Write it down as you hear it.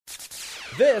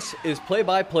This is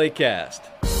Play-by-Play Cast,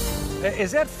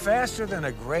 Is that faster than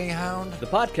a Greyhound? the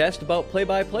podcast about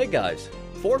play-by-play guys,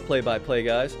 for play-by-play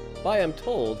guys, by, I'm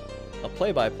told, a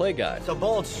play-by-play guy. It's a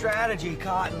bold strategy,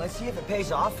 Cotton. Let's see if it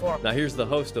pays off for him. Now here's the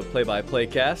host of Play-by-Play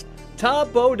Cast, Tom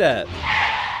Bodett.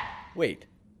 Wait,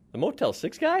 the Motel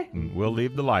 6 guy? We'll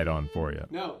leave the light on for you.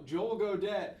 No, Joel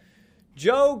Godet.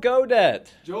 Joe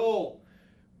Godet. Joel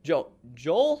Joel?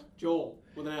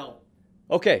 with an L.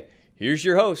 Okay, here's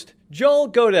your host, Joel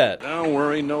Godet. Don't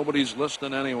worry, nobody's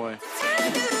listening anyway.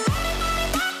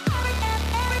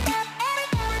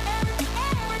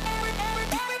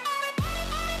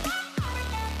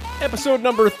 Episode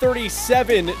number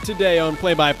 37 today on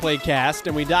Play-by-Play Cast,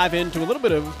 and we dive into a little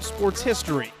bit of sports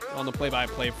history on the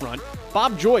play-by-play front.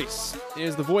 Bob Joyce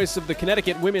is the voice of the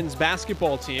Connecticut women's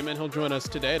basketball team, and he'll join us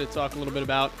today to talk a little bit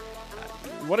about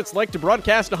what it's like to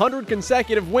broadcast 100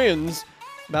 consecutive wins,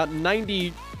 about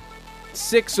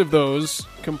 96 of those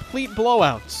complete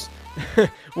blowouts.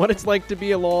 What it's like to be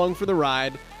along for the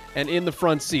ride and in the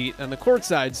front seat and the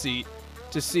courtside seat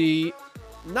to see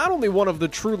not only one of the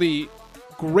truly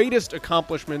greatest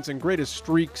accomplishments and greatest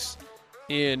streaks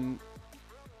in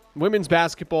women's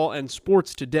basketball and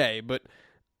sports today, but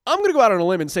I'm going to go out on a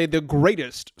limb and say the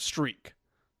greatest streak.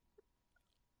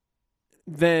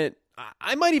 That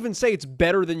I might even say it's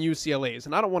better than UCLA's,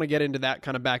 and I don't want to get into that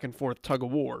kind of back and forth tug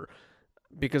of war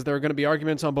because there are going to be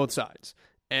arguments on both sides,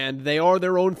 and they are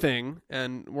their own thing,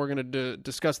 and we're going to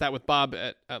discuss that with Bob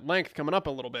at length coming up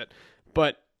a little bit.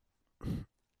 But,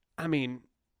 I mean,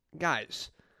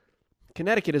 guys,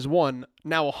 Connecticut has won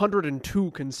now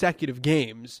 102 consecutive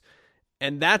games,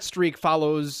 and that streak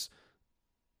follows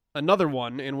another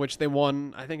one in which they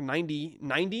won, I think, 90?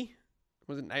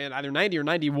 Was it either 90 or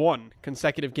 91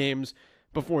 consecutive games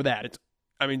before that? It's,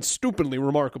 stupidly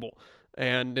remarkable.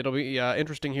 And it'll be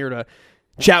interesting here to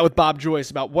chat with Bob Joyce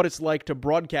about what it's like to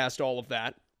broadcast all of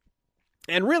that,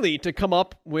 and really to come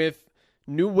up with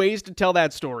new ways to tell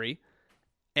that story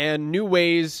and new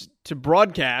ways to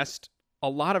broadcast a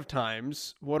lot of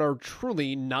times what are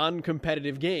truly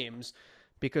non-competitive games,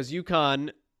 because UConn,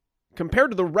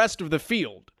 compared to the rest of the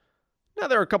field, now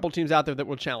there are a couple teams out there that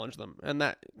will challenge them, and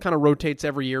that kind of rotates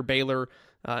every year. Baylor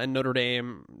and Notre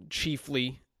Dame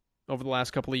chiefly over the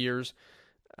last couple of years.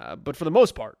 But for the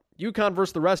most part, UConn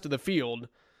versus the rest of the field,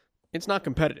 it's not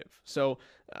competitive. So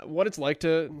what it's like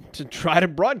to try to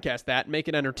broadcast that, make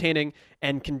it entertaining,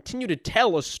 and continue to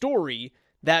tell a story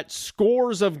that,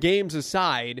 scores of games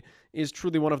aside, is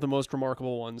truly one of the most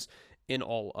remarkable ones in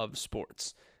all of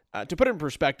sports. To put it in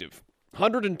perspective,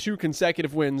 102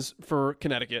 consecutive wins for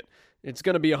Connecticut. It's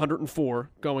going to be 104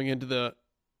 going into the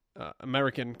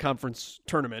American Conference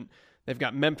Tournament. They've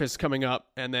got Memphis coming up,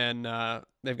 and then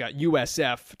they've got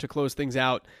USF to close things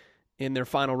out in their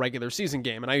final regular season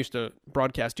game. And I used to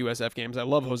broadcast USF games. I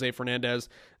love Jose Fernandez,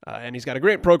 and he's got a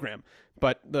great program.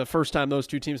 But the first time those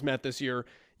two teams met this year,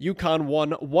 UConn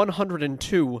won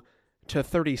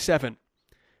 102-37.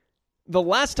 The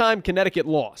last time Connecticut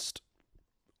lost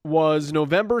was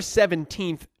November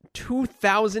 17th,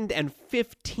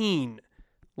 2015.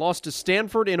 Lost to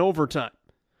Stanford in overtime.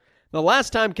 The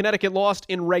last time Connecticut lost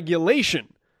in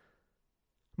regulation,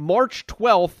 March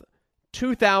 12th,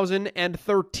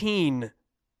 2013.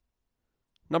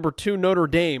 Number 2 Notre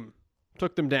Dame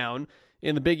took them down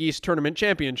in the Big East Tournament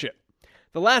Championship.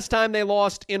 The last time they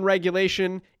lost in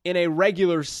regulation in a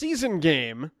regular season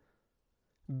game,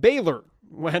 Baylor,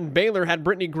 when Baylor had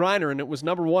Brittany Griner and it was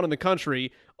number 1 in the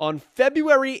country, on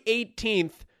February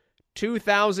 18th,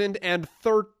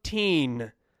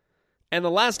 2013. And the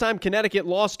last time Connecticut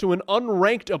lost to an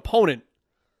unranked opponent,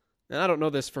 and I don't know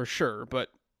this for sure, but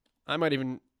I might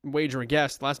even wager a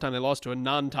guess, last time they lost to a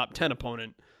non-top 10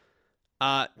 opponent,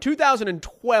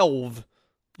 2012.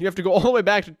 You have to go all the way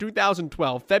back to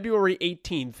 2012, February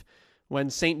 18th, when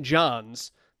St.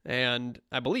 John's, and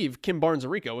I believe Kim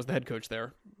Barnes-Arico was the head coach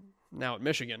there, now at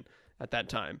Michigan at that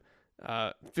time,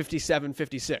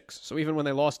 57-56. So even when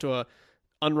they lost to a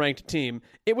unranked team,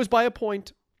 it was by a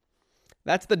point.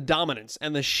 That's the dominance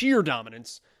and the sheer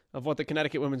dominance of what the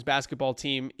Connecticut women's basketball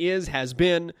team has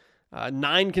been.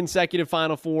 9 consecutive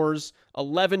Final Fours,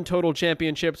 11 total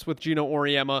championships with Gino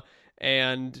Auriemma,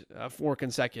 and 4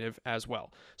 consecutive as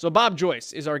well. So Bob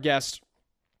Joyce is our guest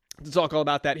to talk all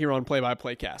about that here on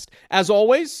Play-by-Play Cast. As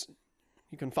always,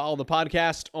 you can follow the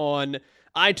podcast on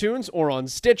iTunes or on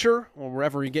Stitcher or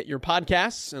wherever you get your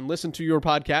podcasts and listen to your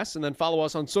podcasts, and then follow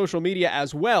us on social media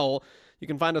as well. You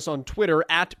can find us on Twitter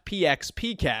at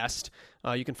PXPcast.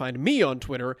 You can find me on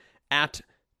Twitter at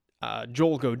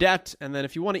Joel Godet. And then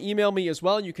if you want to email me as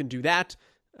well, you can do that.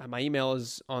 My email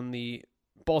is on the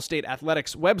Ball State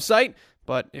Athletics website.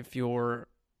 But if you're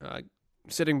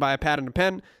sitting by a pad and a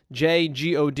pen,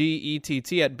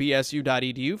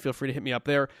 jgodett@bsu.edu. Feel free to hit me up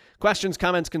there. Questions,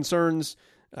 comments, concerns.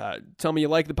 Tell me you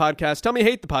like the podcast. Tell me you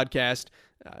hate the podcast.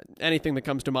 Anything that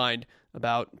comes to mind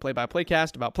about play-by-play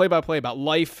cast, about play-by-play, about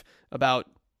life, about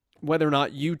whether or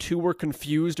not you two were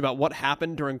confused about what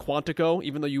happened during Quantico,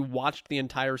 even though you watched the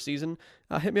entire season,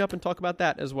 hit me up and talk about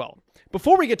that as well.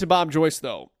 Before we get to Bob Joyce,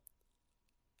 though,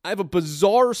 I have a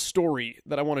bizarre story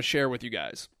that I want to share with you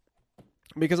guys.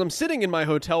 Because I'm sitting in my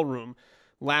hotel room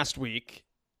last week.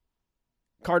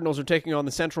 Cardinals are taking on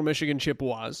the Central Michigan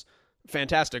Chippewas.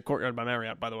 Fantastic Courtyard by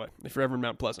Marriott, by the way, if you're ever in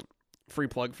Mount Pleasant. Free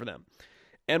plug for them.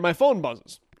 And my phone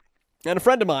buzzes. And a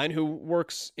friend of mine who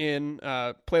works in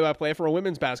play-by-play for a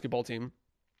women's basketball team,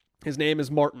 his name is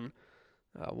Martin.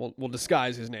 We'll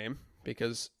disguise his name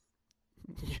because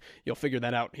you'll figure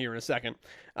that out here in a second.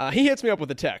 He hits me up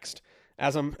with a text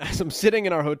as I'm sitting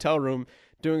in our hotel room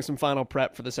doing some final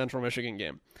prep for the Central Michigan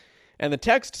game. And the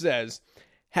text says,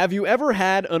 "Have you ever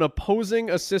had an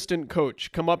opposing assistant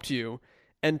coach come up to you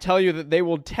and tell you that they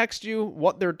will text you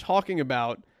what they're talking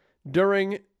about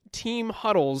during team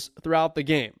huddles throughout the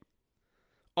game?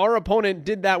 Our opponent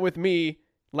did that with me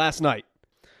last night.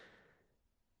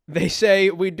 They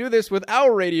say, we do this with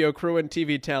our radio crew and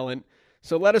TV talent,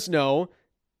 so let us know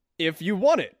if you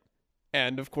want it."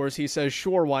 And, of course, he says,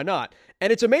 sure, why not?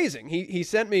 And it's amazing. He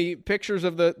sent me pictures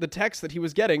of the text that he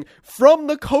was getting from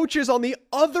the coaches on the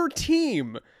other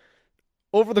team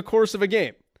over the course of a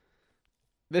game.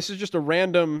 This is just a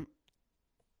random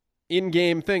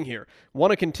in-game thing here.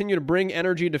 Want to continue to bring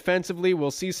energy defensively.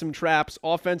 We'll see some traps.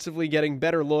 Offensively, getting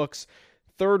better looks.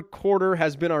 Third quarter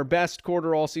has been our best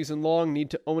quarter all season long.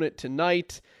 Need to own it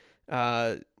tonight.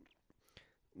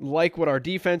 Like what our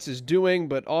defense is doing,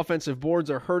 but offensive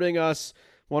boards are hurting us.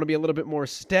 Want to be a little bit more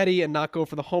steady and not go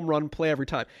for the home run play every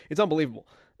time. It's unbelievable.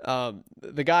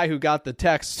 The guy who got the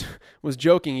text was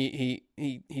joking.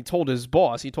 He told his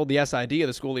boss, he told the SID of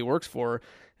the school he works for,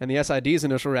 and the SID's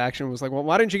initial reaction was like, well,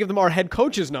 why didn't you give them our head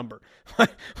coach's number?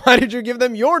 Why did you give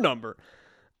them your number?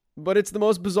 But it's the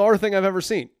most bizarre thing I've ever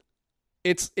seen.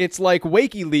 It's like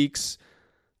WikiLeaks,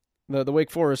 the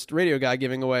Wake Forest radio guy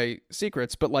giving away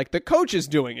secrets, but like the coach is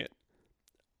doing it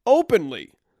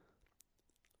openly.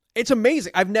 It's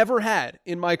amazing. I've never had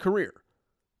in my career.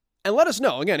 And let us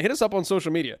know. Again, hit us up on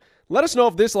social media. Let us know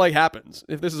if this happens,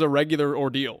 if this is a regular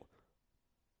ordeal.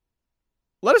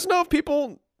 Let us know if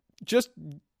people just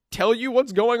tell you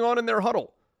what's going on in their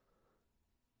huddle.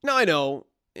 Now, I know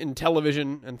in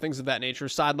television and things of that nature,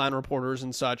 sideline reporters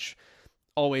and such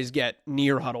always get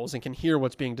near huddles and can hear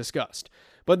what's being discussed.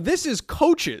 But this is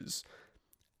coaches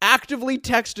actively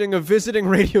texting a visiting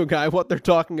radio guy what they're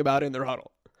talking about in their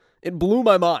huddle. It blew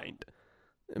my mind.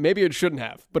 Maybe it shouldn't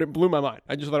have, but it blew my mind.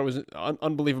 I just thought it was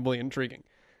unbelievably intriguing.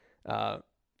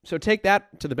 So take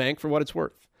that to the bank for what it's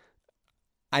worth.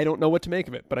 I don't know what to make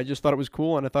of it, but I just thought it was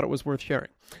cool and I thought it was worth sharing.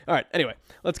 All right, anyway,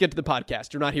 let's get to the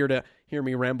podcast. You're not here to hear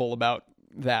me ramble about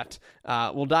that.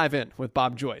 We'll dive in with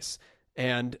Bob Joyce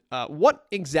and what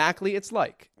exactly it's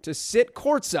like to sit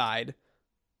courtside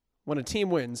when a team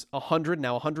wins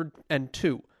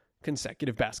 102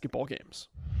 consecutive basketball games.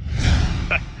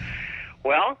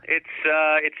 Well, it's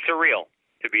surreal,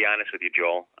 to be honest with you,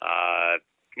 Joel. And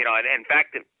in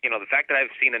fact, the fact that I've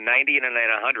seen a 90 and a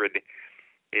 100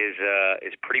 is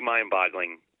pretty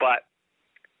mind-boggling. But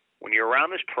when you're around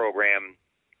this program,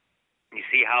 you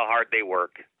see how hard they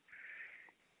work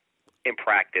in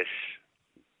practice,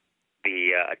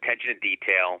 the attention to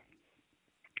detail,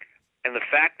 and the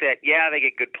fact that, they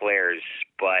get good players,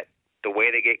 but the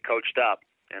way they get coached up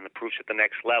and the proof's at the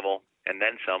next level, and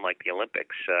then some, like the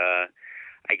Olympics,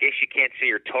 I guess you can't say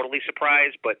you're totally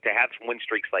surprised, but to have some win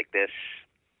streaks like this,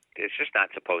 it's just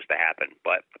not supposed to happen.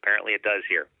 But apparently it does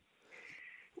here.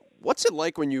 What's it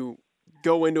like when you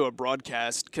go into a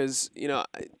broadcast? Because,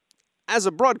 as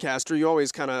a broadcaster, you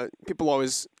always people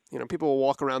will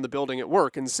walk around the building at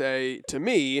work and say to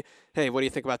me, hey, what do you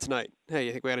think about tonight? Hey,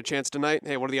 you think we had a chance tonight?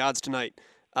 Hey, what are the odds tonight?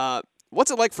 What's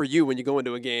it like for you when you go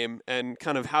into a game and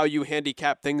kind of how you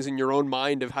handicap things in your own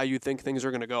mind of how you think things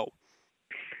are going to go?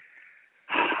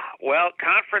 Well,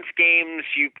 conference games,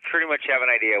 you pretty much have an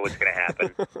idea what's going to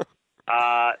happen.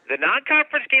 The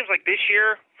non-conference games like this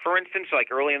year, for instance,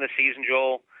 like early in the season,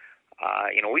 Joel,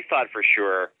 we thought for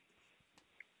sure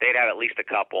they'd have at least a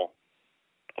couple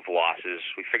of losses.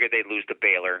 We figured they'd lose to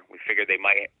Baylor. We figured they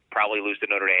might probably lose to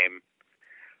Notre Dame,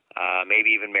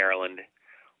 maybe even Maryland.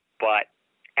 But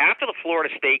after the Florida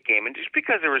State game, and just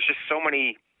because there was just so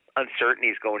many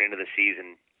uncertainties going into the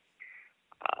season,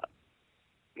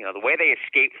 the way they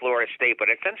escaped Florida State, but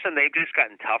since then they've just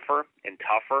gotten tougher and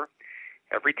tougher.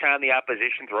 Every time the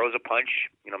opposition throws a punch,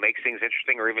 makes things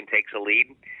interesting or even takes a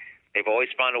lead, they've always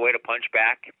found a way to punch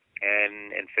back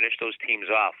and finish those teams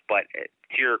off. But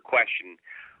to your question,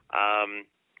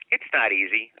 it's not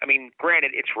easy. I mean,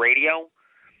 granted, it's radio,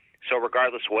 so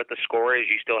regardless of what the score is,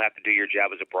 you still have to do your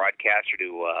job as a broadcaster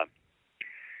to,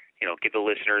 give the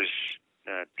listeners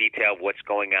detail of what's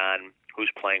going on, who's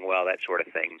playing well, that sort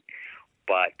of thing.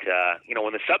 But,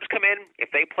 when the subs come in, if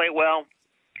they play well,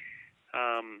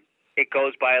 it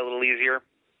goes by a little easier.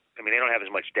 I mean, they don't have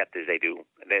as much depth as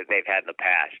they've had in the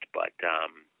past, but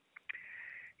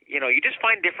you just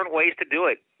find different ways to do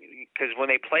it. Because when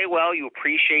they play well, you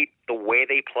appreciate the way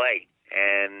they play,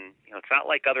 and it's not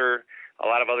like a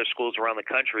lot of other schools around the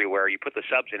country where you put the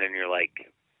subs in and you're like,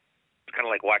 it's kind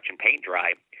of like watching paint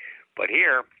dry. But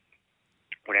here,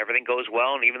 when everything goes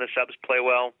well and even the subs play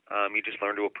well, you just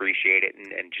learn to appreciate it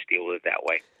and just deal with it that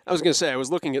way. I was going to say, I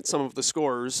was looking at some of the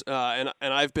scores, and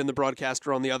I've been the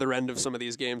broadcaster on the other end of some of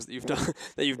these games that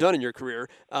you've done in your career.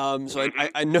 So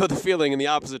I know the feeling in the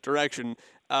opposite direction.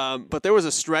 But there was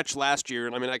a stretch last year,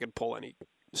 and I mean I could pull any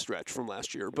stretch from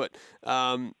last year, but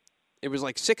it was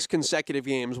like 6 consecutive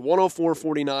games: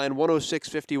 104-49,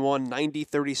 106-51,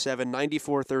 90-37,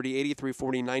 94-30,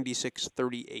 83-40,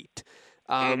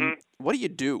 96-38. What do you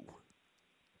do?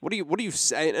 What do you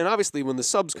say? And obviously, when the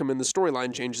subs come in, the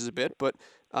storyline changes a bit. But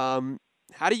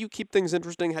how do you keep things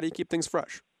interesting? How do you keep things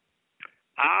fresh?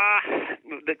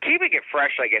 The keeping it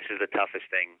fresh, I guess, is the toughest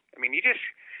thing. I mean,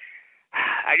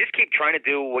 I just keep trying to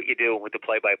do what you do with the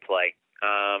play-by-play.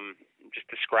 Just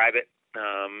describe it.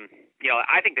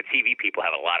 I think the TV people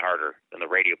have it a lot harder than the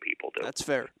radio people do. That's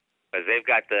fair. Because they've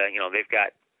got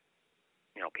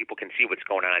people can see what's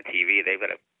going on TV. They've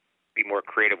got to be more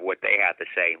creative with what they have to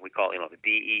say. We call it, the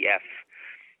DEF,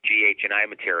 GH, and I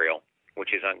material,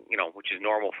 which is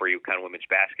normal for UConn women's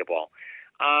basketball.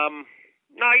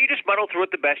 No, you just muddle through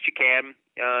it the best you can.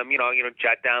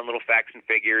 Jot down little facts and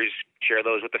figures, share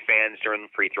those with the fans during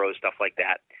free throws, stuff like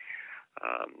that.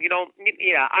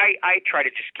 I try to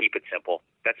just keep it simple.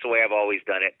 That's the way I've always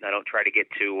done it. I don't try to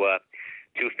get too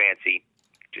fancy.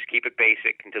 Just keep it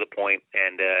basic and to the point,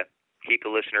 and keep the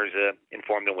listeners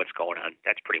informed on what's going on.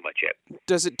 That's pretty much it.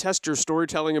 Does it test your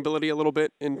storytelling ability a little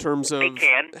bit in terms of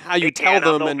how you tell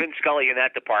them? I'm no Vin Scully in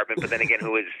that department, but then again,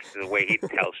 who is the way he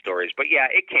tells stories? But yeah,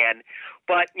 it can.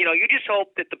 But you just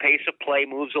hope that the pace of play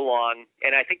moves along,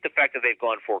 and I think the fact that they've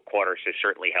gone 4 quarters has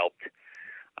certainly helped.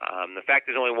 The fact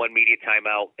there's only one media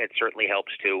timeout, it certainly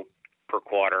helps too, per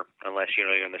quarter, unless you're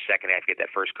in the second half, get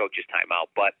that first coach's timeout.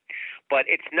 But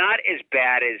it's not as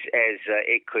bad as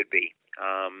it could be.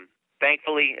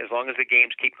 Thankfully, as long as the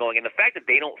games keep going, and the fact that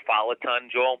they don't foul a ton,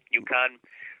 Joel, UConn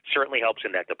certainly helps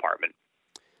in that department.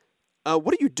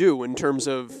 What do you do in terms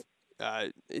of?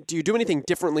 Do you do anything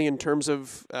differently in terms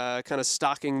of kind of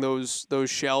stocking those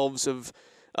shelves of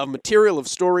material, of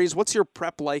stories? What's your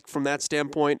prep like from that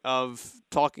standpoint of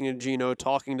talking to Gino,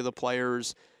 talking to the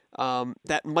players?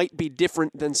 That might be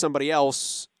different than somebody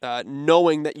else,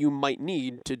 knowing that you might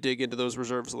need to dig into those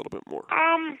reserves a little bit more.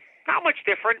 Not much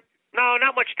different. No,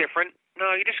 not much different.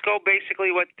 No, you just go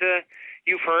basically what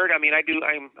you've heard. I mean,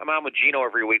 I'm on with Gino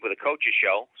every week with a coach's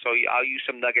show, so I'll use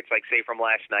some nuggets, like say from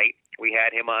last night. We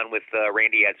had him on with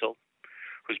Randy Edsel,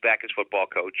 who's back as football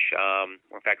coach.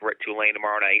 In fact, we're at Tulane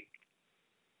tomorrow night.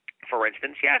 For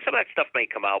instance, yeah, some of that stuff may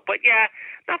come out, but yeah,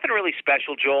 nothing really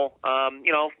special, Joel.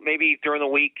 Maybe during the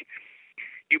week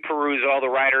you peruse all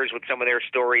the writers with some of their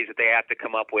stories that they have to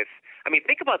come up with. I mean,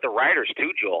 think about the writers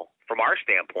too, Joel, from our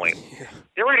standpoint. Yeah.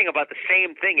 They're writing about the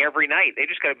same thing every night. They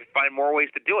just got to find more ways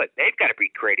to do it. They've got to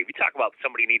be creative. You talk about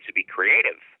somebody who needs to be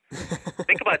creative.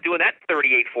 Think about doing that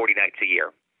 38, 40 nights a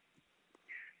year.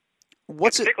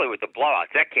 Particularly with the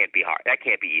blowouts, that can't be hard. That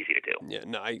can't be easy to do. Yeah,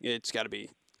 no, it's got to be.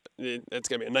 It's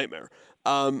going to be a nightmare.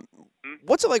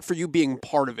 What's it like for you being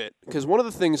part of it? Because one of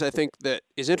the things I think that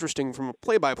is interesting from a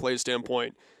play-by-play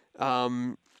standpoint,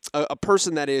 a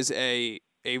person that is a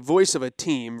voice of a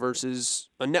team versus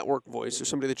a network voice or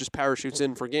somebody that just parachutes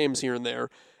in for games here and there,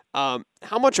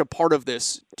 how much a part of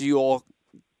this do you all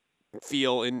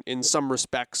feel in some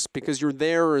respects? Because you're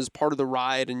there as part of the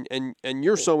ride and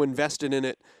you're so invested in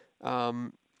it,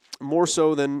 more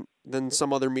so than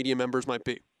some other media members might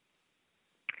be.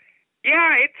 Yeah,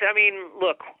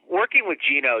 look, working with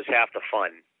Gino is half the fun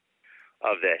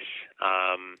of this.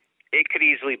 It could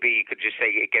easily be, you could just say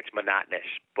it gets monotonous.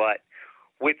 But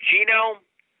with Gino,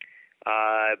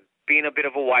 being a bit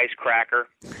of a wisecracker,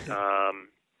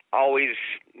 always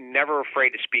never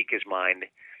afraid to speak his mind,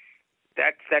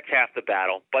 that's half the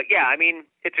battle. But yeah,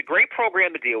 it's a great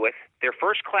program to deal with. They're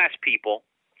first-class people.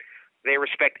 They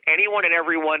respect anyone and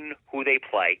everyone who they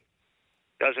play.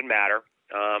 Doesn't matter.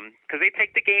 because they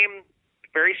take the game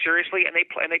very seriously and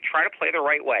they try to play the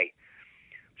right way.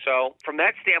 So from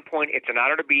that standpoint, it's an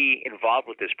honor to be involved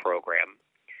with this program.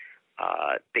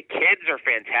 The kids are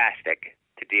fantastic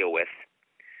to deal with.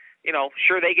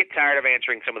 Sure, they get tired of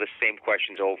answering some of the same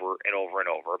questions over and over and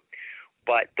over,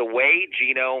 but the way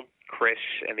Gino, Chris,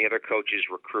 and the other coaches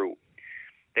recruit,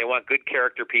 they want good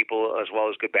character people as well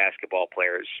as good basketball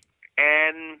players,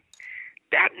 and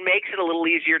that makes it a little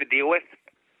easier to deal with,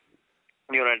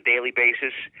 on a daily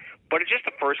basis. But it's just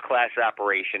a first-class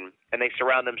operation, and they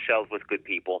surround themselves with good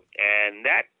people, and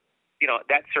that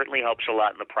certainly helps a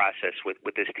lot in the process with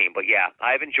this team. But yeah,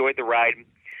 I've enjoyed the ride.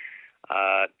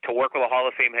 To work with a Hall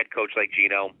of Fame head coach like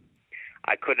Gino,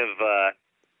 I couldn't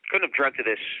have dreamt of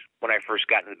this when I first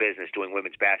got into the business doing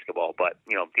women's basketball. But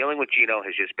dealing with Gino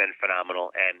has just been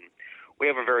phenomenal, and we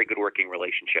have a very good working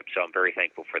relationship. So I'm very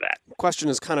thankful for that. Question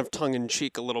is kind of tongue in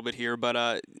cheek a little bit here,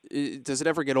 but does it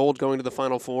ever get old going to the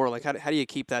Final Four? Like, how do you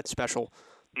keep that special?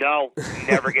 No,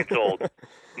 never gets old.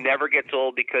 Never gets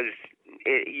old because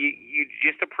you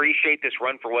just appreciate this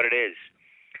run for what it is.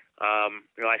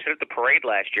 I said at the parade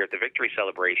last year at the victory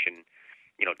celebration,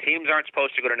 teams aren't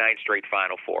supposed to go to 9 straight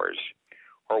Final Fours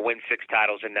or win 6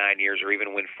 titles in 9 years or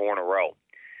even win 4 in a row.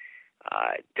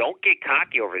 Don't get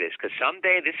cocky over this because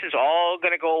someday this is all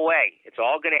going to go away. It's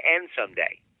all going to end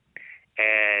someday.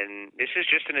 And this is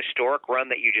just an historic run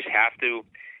that you just have to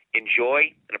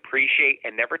enjoy and appreciate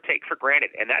and never take for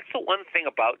granted. And that's the one thing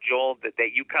about Joel that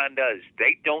UConn does.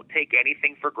 They don't take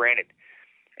anything for granted.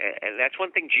 And that's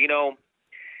one thing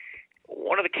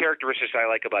one of the characteristics I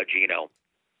like about Gino,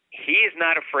 he is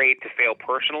not afraid to fail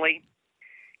personally.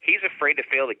 He's afraid to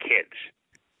fail the kids.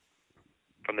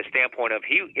 From the standpoint of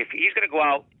if he's going to go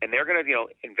out and they're going to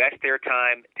invest their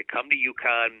time to come to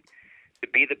UConn to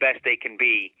be the best they can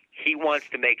be, he wants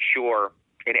to make sure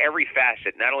in every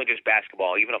facet, not only just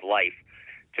basketball, even of life,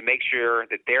 to make sure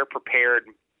that they're prepared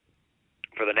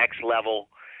for the next level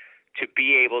to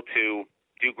be able to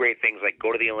do great things like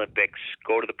go to the Olympics,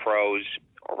 go to the pros,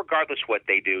 or regardless what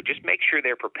they do, just make sure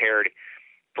they're prepared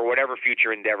for whatever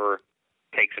future endeavor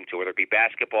takes them to, whether it be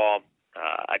basketball,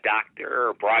 a doctor,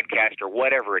 or broadcaster,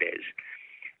 whatever it is.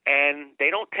 And they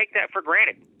don't take that for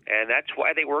granted. And that's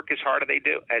why they work as hard as they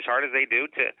do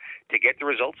to get the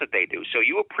results that they do. So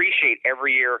you appreciate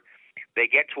every year they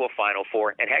get to a Final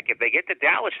Four. And heck, if they get to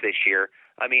Dallas this year,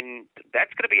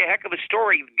 that's going to be a heck of a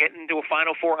story, getting to a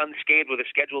Final Four unscathed with a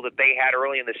schedule that they had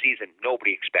early in the season.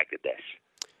 Nobody expected this.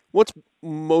 What's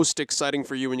most exciting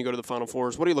for you when you go to the Final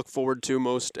Fours? What do you look forward to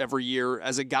most every year?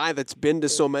 As a guy that's been to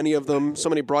so many of them, so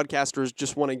many broadcasters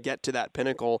just want to get to that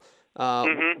pinnacle.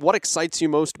 What excites you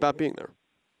most about being there?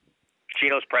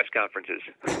 Gino's press conferences.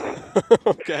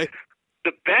 Okay.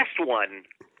 The best one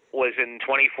was in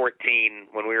 2014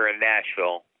 when we were in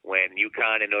Nashville, when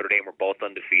UConn and Notre Dame were both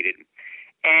undefeated.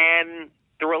 And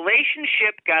the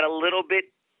relationship got a little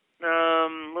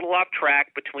off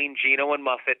track between Gino and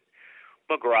Muffet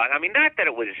McGraw. Not that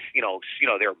it was,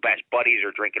 they were best buddies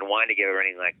or drinking wine together or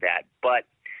anything like that, but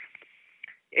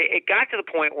it got to the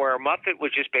point where Muffet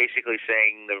was just basically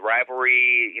saying the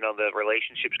rivalry, the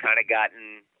relationship's kind of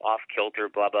gotten off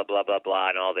kilter, blah, blah, blah, blah, blah,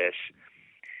 and all this.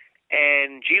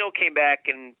 And Gino came back,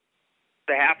 and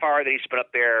the half hour that he spent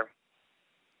up there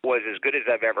was as good as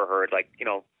I've ever heard.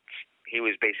 He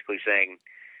was basically saying,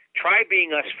 try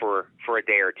being us for a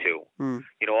day or two.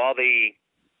 All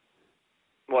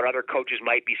what other coaches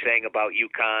might be saying about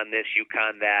UConn this,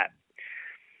 UConn that.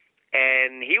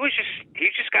 And he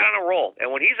just got on a roll.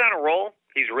 And when he's on a roll,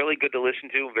 he's really good to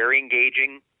listen to, very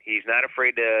engaging. He's not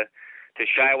afraid to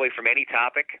shy away from any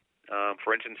topic.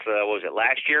 For instance, what was it,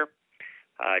 last year?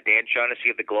 Dan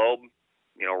Shaughnessy of the Globe,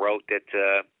 wrote that,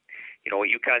 what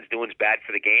UConn's doing is bad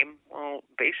for the game. Well,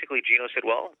 basically, Gino said,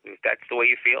 well, if that's the way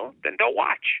you feel, then don't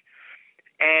watch.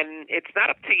 And it's not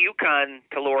up to UConn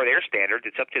to lower their standards.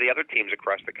 It's up to the other teams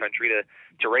across the country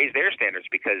to raise their standards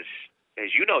because,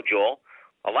 as you know, Joel,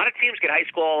 a lot of teams get high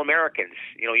school All-Americans.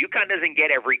 UConn doesn't get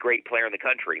every great player in the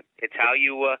country. It's how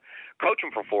you coach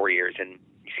them for 4 years, and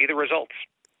you see the results.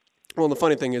 Well, the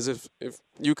funny thing is, if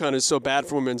UConn is so bad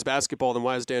for women's basketball, then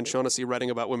why is Dan Shaughnessy writing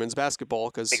about women's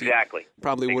basketball? Because exactly. He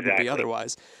probably wouldn't be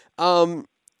otherwise.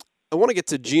 I want to get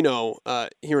to Gino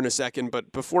here in a second,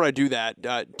 but before I do that,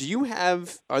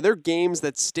 are there games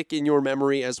that stick in your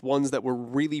memory as ones that were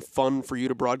really fun for you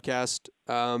to broadcast?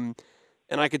 And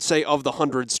I could say of the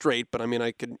 100 straight, but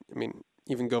I could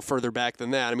even go further back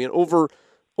than that.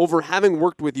 Over having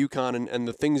worked with UConn and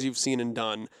the things you've seen and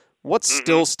done, what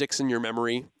still sticks in your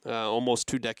memory almost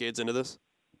 2 decades into this?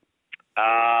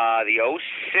 The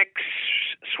 06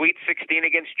 Sweet 16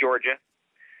 against Georgia,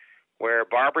 where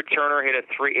Barbara Turner hit a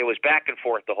three. It was back and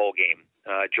forth the whole game.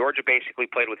 Georgia basically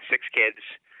played with 6 kids.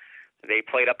 They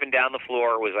played up and down the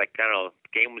floor. It was like, I don't know,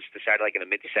 the game was decided like in the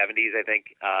mid-70s, I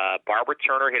think. Barbara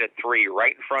Turner hit a 3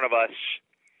 right in front of us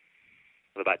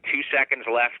with about 2 seconds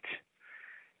left.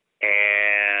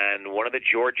 And one of the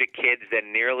Georgia kids then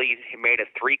nearly made a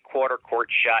 3-quarter court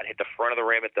shot, hit the front of the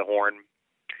rim at the horn,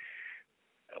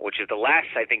 which is the last,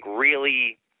 I think,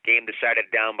 really game decided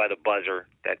down by the buzzer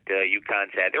that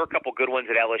UConn's had. There were a couple good ones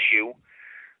at LSU.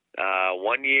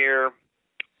 One year,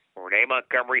 Renee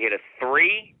Montgomery hit a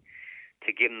 3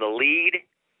 to give them the lead.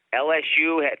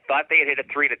 LSU thought they had hit a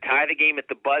 3 to tie the game at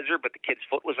the buzzer, but the kid's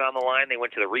foot was on the line. They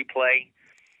went to the replay,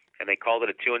 and they called it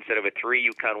a 2 instead of a 3.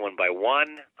 UConn won by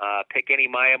 1. Pick any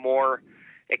Maya Moore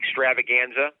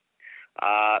extravaganza.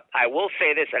 I will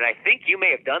say this, and I think you may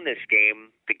have done this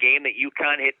game, the game that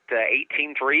UConn hit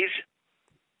 18 threes.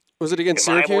 Was it against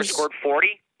Maya Moore Syracuse? scored 40.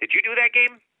 Did you do that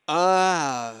game?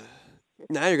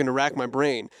 Now you're going to rack my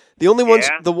brain. The only ones,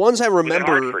 the ones I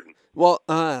remember, Hartford. well,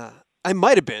 I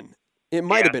might have been. It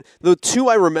might have been. The 2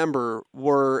 I remember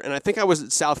were, and I think I was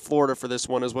at South Florida for this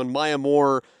one, is when Maya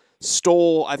Moore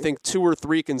stole, I think, 2 or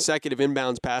 3 consecutive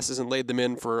inbounds passes and laid them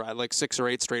in for like 6 or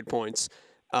 8 straight points.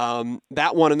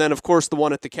 That one, and then, of course, the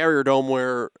one at the Carrier Dome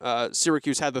where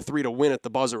Syracuse had the 3 to win at the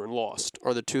buzzer and lost,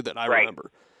 are the 2 that I remember.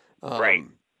 Right.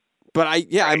 But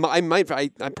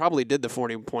I probably did the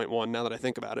 40-point one now that I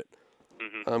think about it,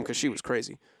 because she was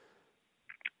crazy.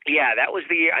 Yeah, that was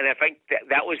the year, and I think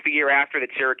that was the year after that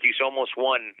Syracuse almost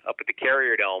won up at the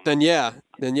Carrier Dome. Then yeah,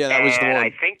 that was the one.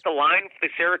 I think the line for the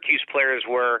Syracuse players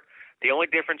were, the only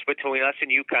difference between us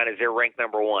and UConn is they're ranked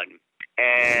number 1.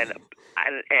 And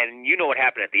you know what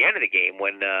happened at the end of the game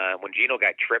when Gino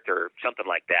got tripped or something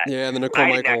like that. Yeah, and the Nicole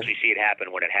I didn't Michael. actually see it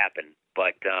happen when it happened,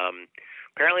 but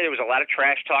apparently there was a lot of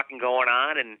trash talking going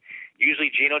on, and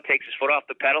usually Gino takes his foot off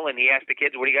the pedal and he asked the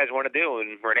kids, "What do you guys want to do?"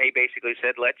 And Renee basically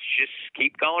said, "Let's just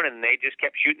keep going," and they just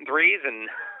kept shooting threes, and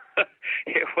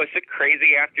it was a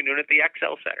crazy afternoon at the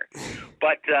XL Center.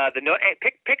 But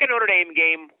pick a Notre Dame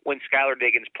game when Skylar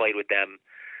Diggins played with them,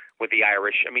 with the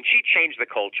Irish. I mean, she changed the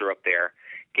culture up there,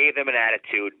 gave them an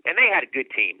attitude, and they had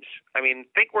good teams. I mean,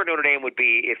 think where Notre Dame would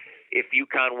be if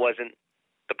UConn wasn't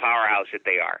the powerhouse that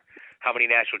they are. How many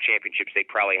national championships they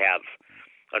probably have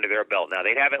under their belt now.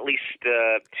 They'd have at least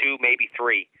 2, maybe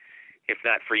 3, if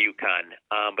not for UConn.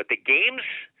 But the games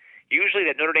usually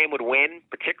that Notre Dame would win,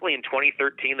 particularly in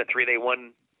 2013, the 3 they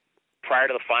won prior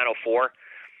to the Final Four,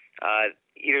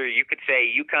 either you could say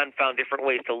UConn found different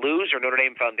ways to lose or Notre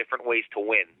Dame found different ways to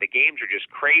win. The games are just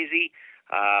crazy.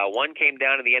 One came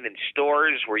down to the end in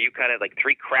Stores where UConn had like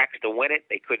 3 cracks to win it.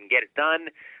 They couldn't get it done.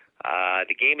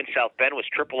 The game in South Bend was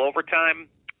triple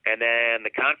overtime. And then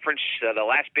the conference, the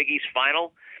last Big East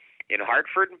final in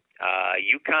Hartford,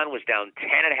 UConn was down 10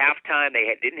 at halftime.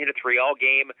 They didn't hit a 3 all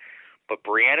game, but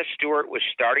Brianna Stewart was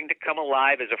starting to come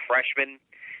alive as a freshman,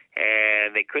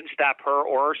 and they couldn't stop her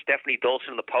or Stephanie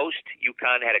Dolson in the post.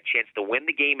 UConn had a chance to win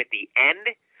the game at the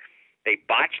end. They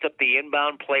botched up the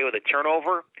inbound play with a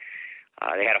turnover.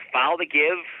 They had a foul to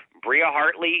give. Bria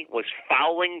Hartley was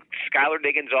fouling Skylar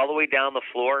Diggins all the way down the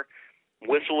floor.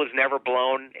 Whistle was never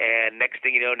blown, and next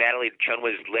thing you know, Natalie Chun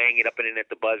was laying it up and in at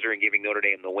the buzzer and giving Notre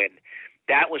Dame the win.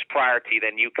 That was prior to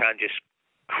then UConn just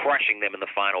crushing them in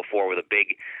the Final Four with a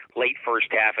big late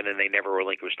first half, and then they never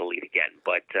relinquished the lead again.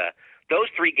 But those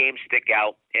 3 games stick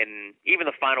out, and even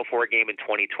the Final Four game in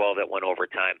 2012 that went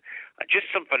overtime. Just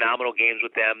some phenomenal games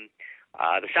with them.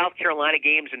 The South Carolina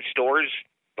games in Stores,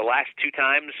 the last 2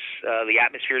 times, the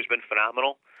atmosphere has been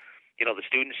phenomenal. You know, the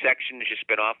student section has just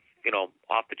been off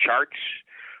the charts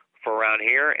for around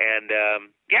here. And,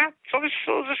 so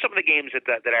those are some of the games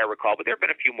that I recall, but there have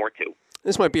been a few more too.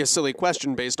 This might be a silly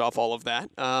question based off all of that.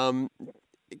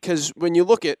 Because when you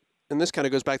look at, and this kind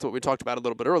of goes back to what we talked about a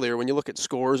little bit earlier, when you look at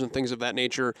scores and things of that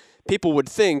nature, people would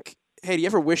think, hey, do you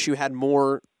ever wish you had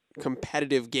more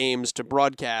competitive games to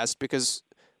broadcast? Because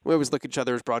we always look at each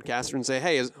other as broadcasters and say,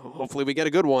 hey, hopefully we get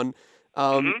a good one.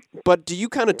 But do you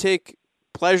kind of take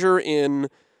pleasure in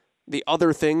the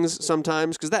other things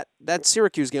sometimes? Because that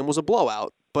Syracuse game was a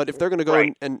blowout. But if they're going to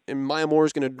go and Maya Moore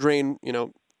is going to drain,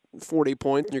 40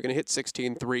 points and you're going to hit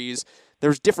 16 threes,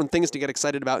 there's different things to get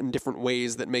excited about in different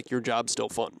ways that make your job still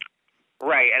fun.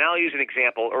 Right, and I'll use an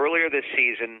example. Earlier this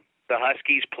season, the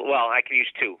Huskies, I can use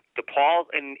 2. DePaul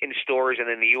in Stores and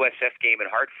then the USF game in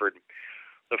Hartford,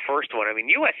 the first one. I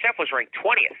mean, USF was ranked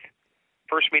 20th,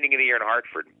 first meeting of the year in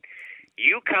Hartford.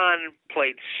 UConn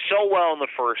played so well in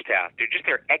the first half.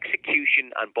 Their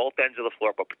execution on both ends of the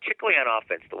floor, but particularly on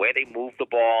offense, the way they moved the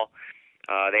ball,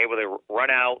 They were able to run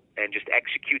out and just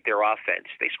execute their offense.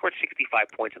 They scored 65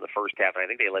 points in the first half, and I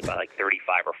think they led by like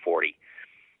 35 or 40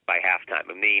 by halftime.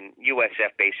 I mean,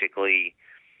 USF basically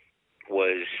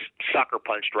was sucker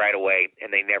punched right away,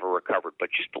 and they never recovered. But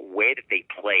just the way that they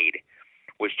played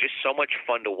was just so much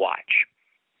fun to watch,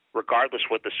 regardless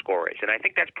what the score is. And I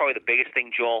think that's probably the biggest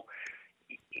thing, Joel,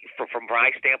 from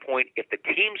my standpoint. If the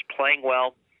team's playing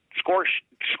well, score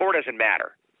doesn't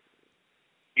matter.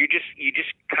 You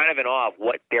just kind of in awe of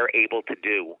what they're able to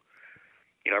do.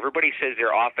 You know, everybody says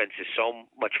their offense is so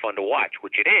much fun to watch,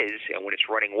 which it is, and when it's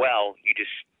running well, you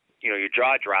just, you know, your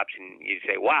jaw drops and you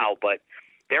say, wow, but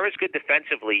they're as good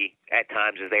defensively at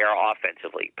times as they are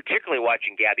offensively, particularly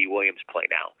watching Gabby Williams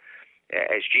play now.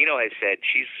 As Gino has said,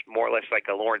 she's more or less like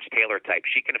a Lawrence Taylor type.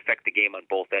 She can affect the game on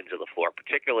both ends of the floor,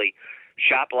 particularly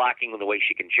shot blocking with the way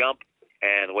she can jump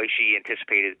and the way she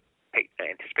anticipates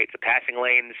the passing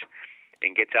lanes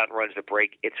and gets out and runs the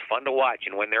break. It's fun to watch,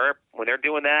 and when they're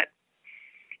doing that,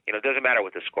 you know, it doesn't matter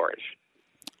what the score is.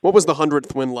 What was the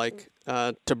 100th win like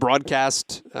to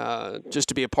broadcast, just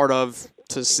to be a part of,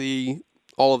 to see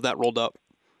all of that rolled up?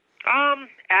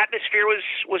 Atmosphere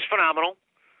was phenomenal.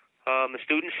 The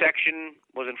student section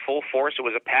was in full force. It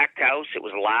was a packed house. It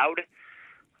was loud.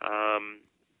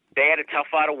 They had a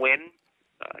tough out to win.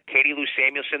 Katie Lou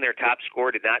Samuelson, their top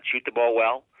scorer, did not shoot the ball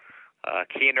well.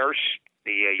 Kia Nurse,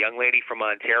 the young lady from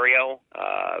Ontario,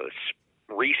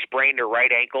 re-sprained her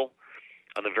right ankle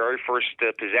on the very first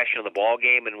possession of the ball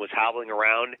game and was hobbling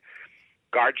around.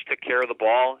 Guards took care of the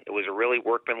ball. It was a really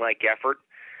workmanlike effort.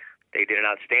 They did an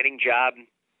outstanding job,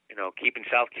 you know, keeping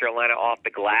South Carolina off the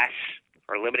glass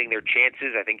or limiting their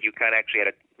chances. I think UConn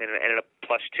actually ended up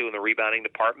 +2 in the rebounding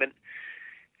department,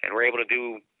 and were able to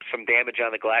do some damage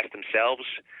on the glass themselves.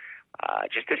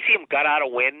 Just to see them gut out a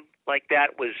win like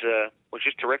that was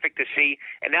just terrific to see.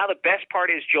 And now the best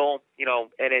part is, Joel, you know,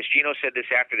 and as Gino said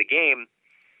this after the game,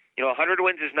 you know, 100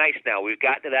 wins is nice now. We've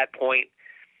gotten to that point.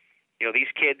 You know,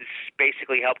 these kids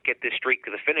basically helped get this streak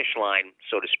to the finish line,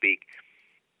 so to speak.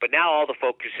 But now all the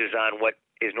focus is on what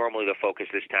is normally the focus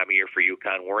this time of year for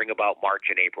UConn, worrying about March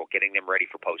and April, getting them ready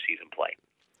for postseason play.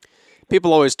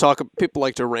 People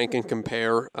like to rank and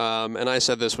compare, and I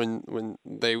said this when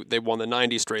they won the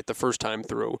 90 straight the first time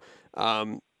through,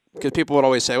 because people would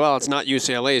always say, well, it's not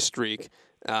UCLA's streak,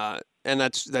 and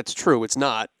that's true, it's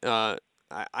not.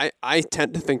 I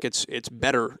tend to think it's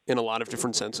better in a lot of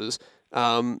different senses.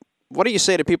 What do you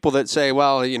say to people that say,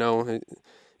 well, you know,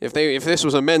 if this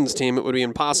was a men's team, it would be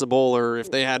impossible, or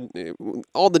if they had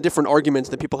all the different arguments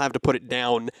that people have to put it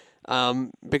down,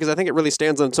 because I think it really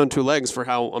stands on its own two legs for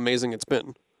how amazing it's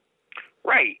been.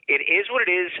 Right. It is what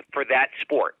it is for that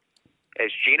sport.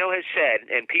 As Gino has said,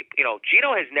 and people, you know,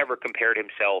 Gino has never compared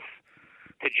himself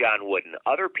to John Wooden.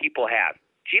 Other people have.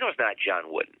 Gino's not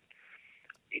John Wooden.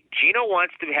 Gino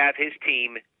wants to have his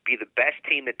team be the best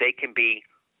team that they can be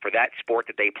for that sport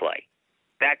that they play.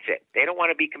 That's it. They don't want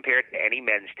to be compared to any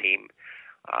men's team.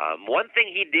 One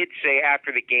thing he did say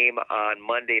after the game on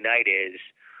Monday night is,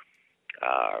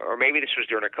 or maybe this was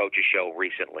during a coach's show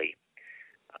recently,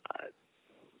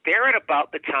 they're at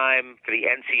about the time for the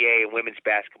NCAA and women's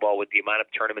basketball with the amount of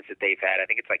tournaments that they've had. I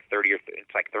think it's like 30 or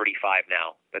it's like 35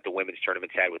 now that the women's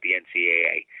tournaments had with the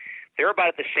NCAA. They're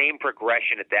about at the same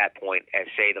progression at that point as,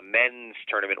 say, the men's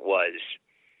tournament was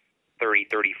 30,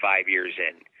 35 years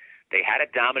in. They had a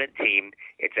dominant team.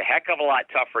 It's a heck of a lot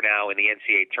tougher now in the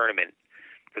NCAA tournament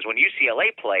because when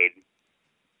UCLA played,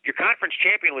 your conference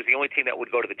champion was the only team that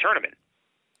would go to the tournament.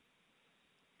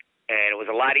 And it was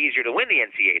a lot easier to win the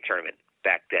NCAA tournament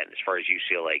back then as far as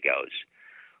UCLA goes.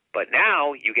 But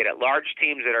now you get at-large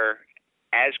teams that are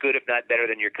as good, if not better,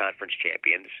 than your conference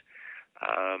champions.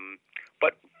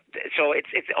 So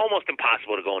it's almost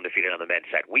impossible to go undefeated on the men's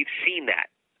side. We've seen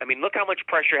that. I mean, look how much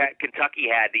pressure Kentucky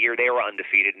had the year they were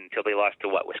undefeated until they lost to,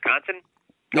 Wisconsin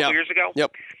a couple years ago?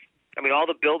 Yep. I mean, all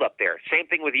the build-up there. Same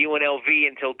thing with UNLV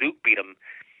until Duke beat them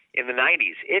in the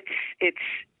 90s. It's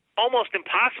almost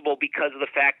impossible because of the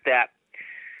fact that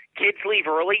kids leave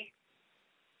early,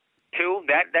 too.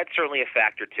 That's certainly a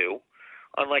factor, too,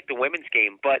 unlike the women's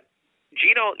game. But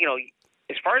Gino, you know,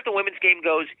 as far as the women's game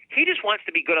goes, he just wants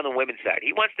to be good on the women's side.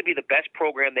 He wants to be the best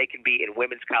program they can be in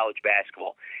women's college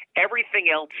basketball. Everything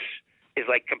else is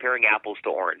like comparing apples to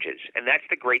oranges, and that's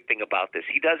the great thing about this.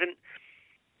 He doesn't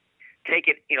take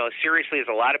it, you know, as seriously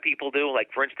as a lot of people do.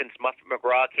 Like, for instance, Muffet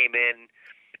McGraw came in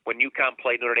when UConn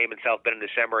played Notre Dame in South Bend in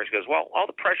December and goes, well,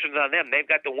 all the pressure's on them. They've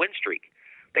got the win streak.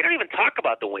 They don't even talk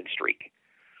about the win streak,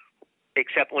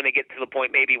 except when they get to the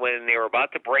point maybe when they were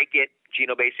about to break it.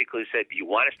 Gino basically said, do you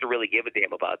want us to really give a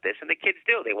damn about this? And the kids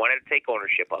do. They wanted to take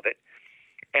ownership of it,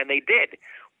 and they did.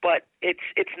 But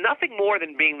it's nothing more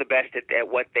than being the best at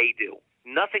what they do.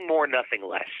 Nothing more, nothing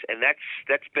less. And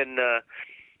that's been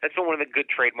one of the good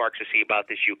trademarks to see about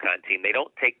this UConn team. They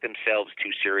don't take themselves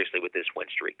too seriously with this win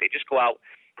streak. They just go out,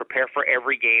 prepare for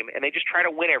every game, and they just try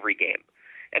to win every game.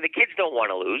 And the kids don't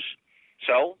want to lose,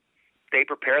 so they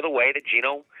prepare the way that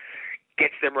Gino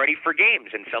gets them ready for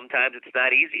games. And sometimes it's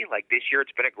not easy. Like this year,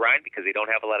 it's been a grind because they don't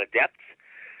have a lot of depth.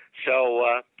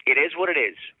 So it is what it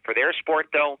is. For their sport,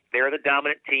 though, they're the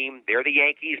dominant team. They're the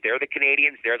Yankees. They're the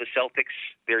Canadians. They're the Celtics.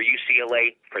 They're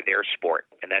UCLA for their sport,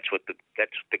 and that's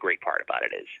the great part about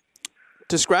it is.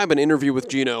 Describe an interview with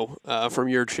Gino from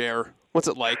your chair. What's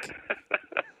it like?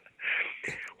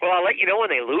 Well, I'll let you know when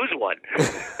they lose one.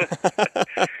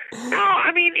 No,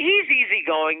 I mean, he's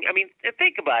easygoing. I mean,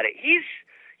 think about it. He's,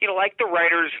 like the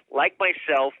writers, like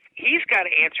myself, he's got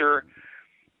to answer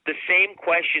the same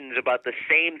questions about the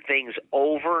same things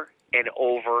over and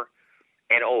over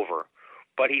and over.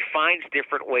 But he finds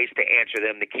different ways to answer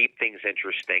them to keep things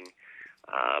interesting.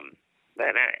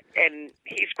 And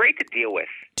he's great to deal with.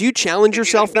 Do you challenge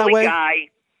yourself that way?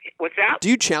 What's that? Do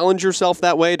you challenge yourself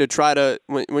that way to try to,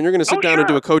 when you're going to sit down and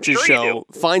do a coach's show,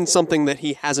 find something that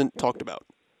he hasn't talked about?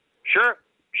 Sure.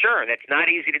 That's not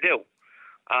easy to do.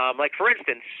 Like, for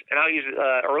instance, and I'll use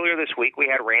earlier this week, we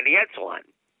had Randy Edsall on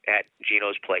at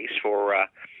Gino's place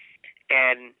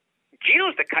and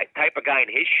Gino's the type of guy in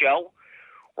his show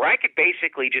where I could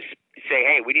basically just say,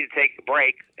 hey, we need to take a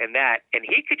break and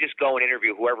he could just go and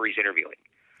interview whoever he's interviewing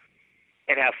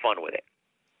and have fun with it.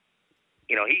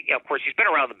 Of course, he's been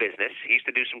around the business. He used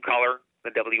to do some color, the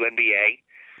WNBA.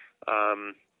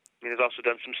 He's also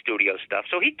done some studio stuff,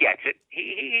 so he gets it.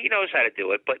 He knows how to do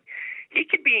it, but he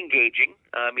can be engaging.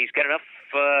 He's got enough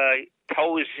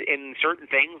toes in certain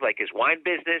things, like his wine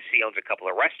business. He owns a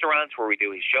couple of restaurants where we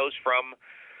do his shows from.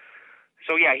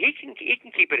 So yeah, he can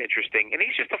keep it interesting, and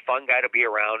he's just a fun guy to be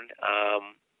around.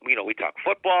 We talk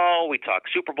football, we talk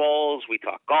Super Bowls, we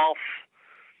talk golf,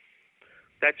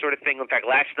 that sort of thing. In fact,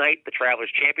 last night the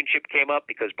Travelers Championship came up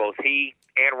because both he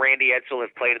and Randy Edsall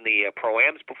have played in the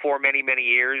Pro-Ams before many, many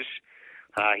years.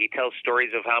 He tells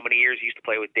stories of how many years he used to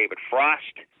play with David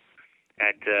Frost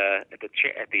at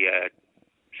the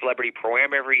Celebrity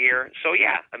Pro-Am every year. So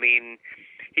yeah, I mean,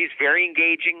 he's very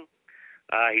engaging.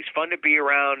 He's fun to be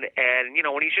around, and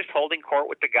when he's just holding court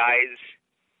with the guys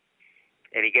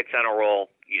and he gets on a roll,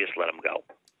 you just let him go.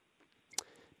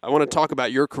 I want to talk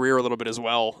about your career a little bit as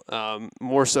well,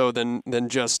 more so than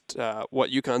just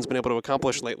what UConn's been able to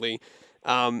accomplish lately.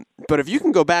 But if you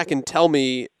can go back and tell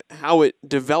me how it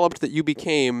developed that you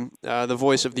became the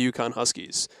voice of the UConn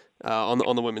Huskies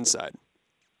on the women's side.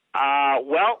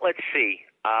 Well, let's see.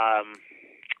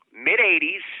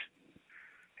 Mid-'80s,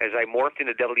 as I morphed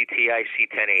into WTIC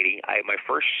 1080, my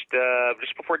first,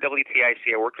 just before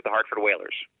WTIC, I worked with the Hartford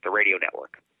Whalers, the radio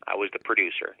network. I was the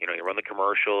producer. You run the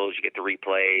commercials, you get the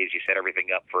replays, you set everything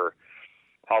up for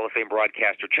Hall of Fame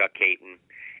broadcaster Chuck Caton.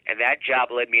 And that job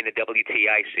led me into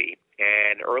WTIC.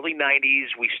 And early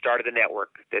 90s, we started the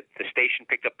network. The station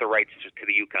picked up the rights to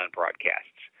the UConn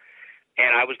broadcasts.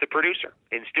 And I was the producer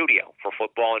in studio for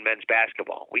football and men's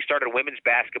basketball. We started women's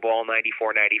basketball in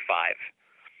 94, 95.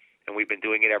 And we've been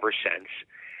doing it ever since.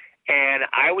 And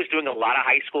I was doing a lot of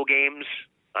high school games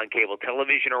on cable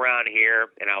television around here,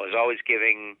 and I was always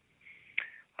giving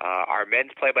our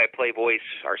men's play-by-play voice,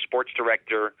 our sports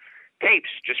director, tapes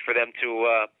just for them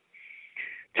to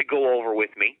go over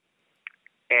with me,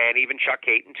 and even Chuck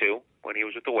Caton too when he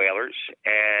was with the Whalers.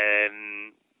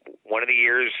 And one of the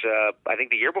years, I think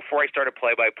the year before I started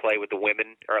play-by-play with the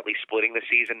women, or at least splitting the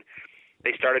season,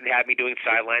 they started to have me doing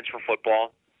sidelines for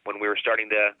football when we were starting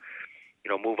to,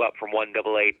 move up from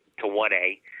 1AA to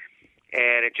 1A.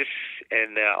 And it just,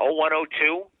 in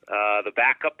 01-02, the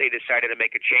backup, they decided to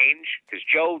make a change because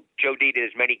Joe D did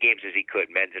as many games as he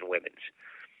could, men's and women's.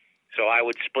 So I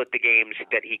would split the games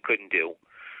that he couldn't do,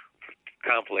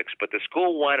 conflicts. But the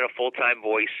school wanted a full-time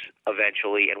voice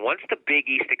eventually. And once the Big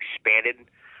East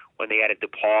expanded, when they added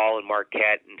DePaul and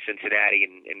Marquette and Cincinnati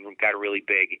and got really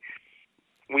big,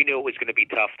 we knew it was going to be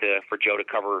tough for Joe to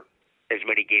cover as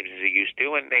many games as he used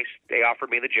to. And they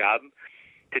offered me the job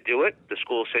to do it. The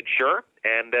school said sure,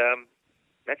 and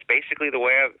that's basically the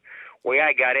way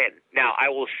I got in. Now, I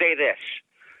will say this,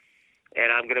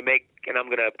 and I'm going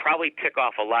to probably tick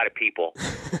off a lot of people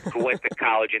who went to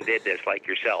college and did this, like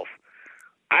yourself.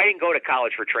 I didn't go to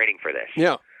college for training for this.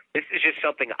 Yeah. This is just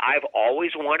something I've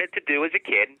always wanted to do as a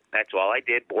kid. That's all I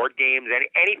did, board games,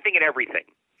 anything and everything.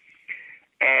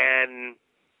 And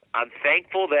I'm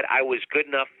thankful that I was good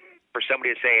enough for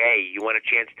somebody to say, hey, you want a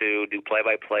chance to do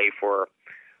play-by-play for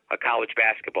a college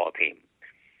basketball team.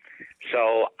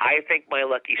 So I thank my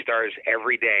lucky stars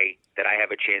every day that I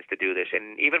have a chance to do this.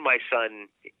 And even my son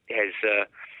is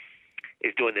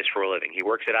doing this for a living. He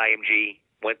works at IMG,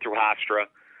 went through Hofstra,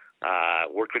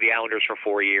 worked with the Islanders for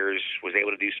 4 years, was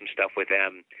able to do some stuff with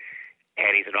them,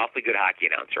 and he's an awfully good hockey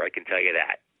announcer, I can tell you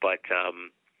that. But,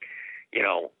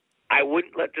 I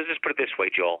wouldn't, let's just put it this way,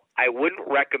 Joel. I wouldn't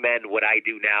recommend what I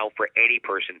do now for any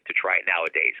person to try it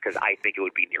nowadays, because I think it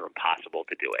would be near impossible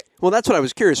to do it. Well, that's what I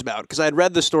was curious about, because I had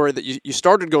read the story that you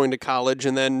started going to college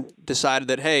and then decided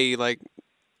that, hey, like,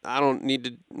 I don't need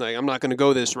to, like, I'm not going to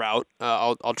go this route.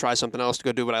 I'll try something else to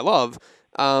go do what I love.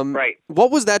 Right. What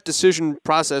was that decision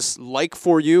process like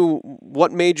for you?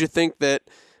 What made you think that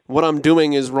what I'm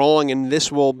doing is wrong and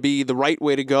this will be the right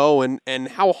way to go? And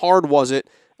how hard was it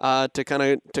to kind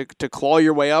of to claw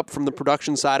your way up from the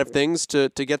production side of things to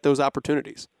get those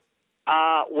opportunities?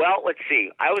 Well, let's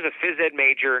see. I was a phys ed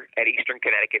major at Eastern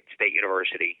Connecticut State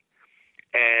University,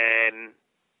 and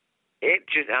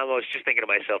I was just thinking to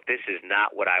myself, this is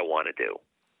not what I want to do.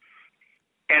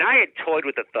 And I had toyed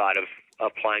with the thought of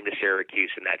applying to Syracuse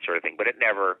and that sort of thing, but it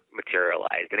never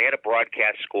materialized. And they had a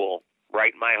broadcast school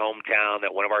right in my hometown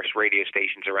that one of our radio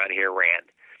stations around here ran.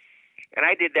 And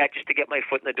I did that just to get my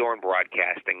foot in the door in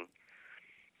broadcasting.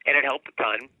 And it helped a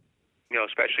ton,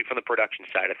 especially from the production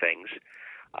side of things.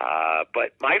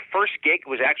 But my first gig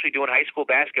was actually doing high school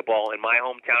basketball in my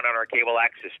hometown on our cable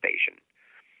access station.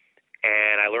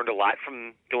 And I learned a lot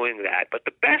from doing that. But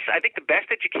I think the best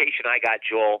education I got,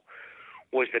 Joel,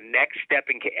 was the next step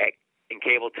in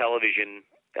cable television.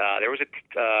 There was a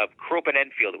crew up in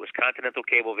Enfield. It was Continental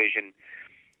Cablevision.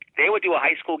 They would do a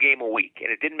high school game a week,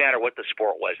 and it didn't matter what the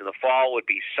sport was. In the fall would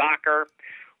be soccer,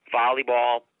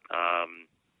 volleyball,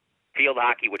 field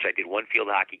hockey, which I did one field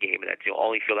hockey game, and that's the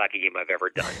only field hockey game I've ever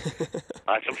done.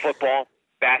 Some football,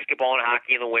 basketball and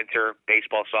hockey in the winter,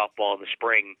 baseball, softball in the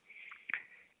spring.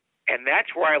 And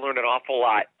that's where I learned an awful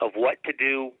lot of what to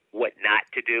do, what not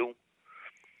to do,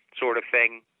 sort of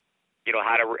thing.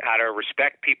 How to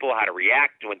respect people, how to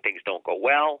react when things don't go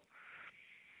well.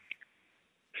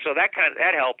 So that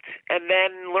helped. And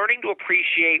then learning to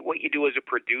appreciate what you do as a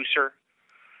producer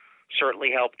certainly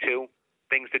helped too.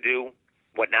 Things to do,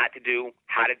 what not to do,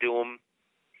 how to do them.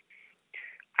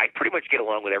 I pretty much get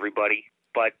along with everybody,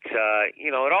 but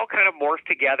it all kind of morphed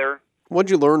together. What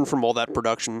did you learn from all that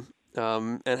production,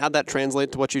 and how'd that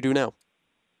translate to what you do now?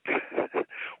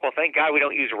 Well, thank God we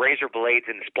don't use razor blades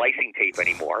and splicing tape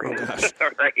anymore, or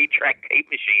 8-track tape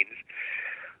machines.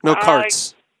 No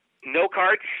carts. No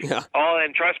carts. Yeah. Oh,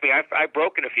 and trust me, I've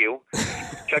broken a few,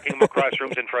 chucking them across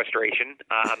rooms in frustration.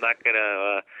 I'm not going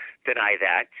to deny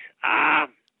that.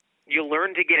 You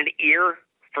learn to get an ear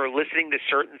for listening to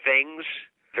certain things.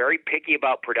 Very picky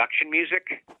about production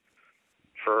music.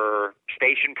 For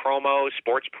station promos,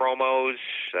 sports promos,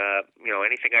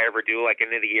 anything I ever do, like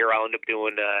end of the year, I'll end up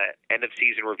doing end of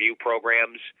season review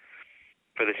programs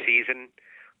for the season.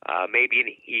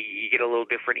 Maybe you get a little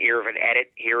different ear of an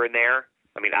edit here and there.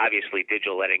 I mean, obviously,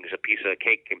 digital editing is a piece of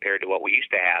cake compared to what we used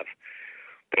to have.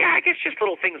 But yeah, I guess just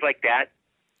little things like that.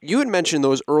 You had mentioned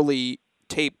those early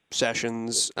tape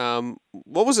sessions.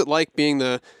 What was it like being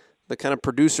the kind of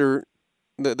producer?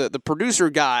 The producer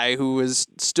guy who is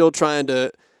still trying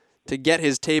to get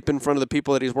his tape in front of the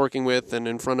people that he's working with and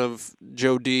in front of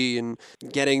Joe D and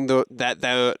getting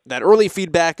that early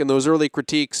feedback and those early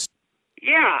critiques.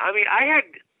 Yeah, I mean, I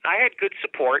had good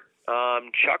support.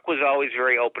 Chuck was always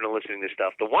very open to listening to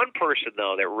stuff. The one person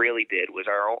though that really did was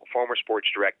our former sports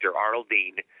director Arnold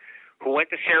Dean, who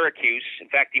went to Syracuse. In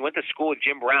fact, he went to school with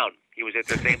Jim Brown. He was at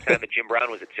the same time that Jim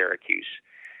Brown was at Syracuse.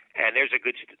 And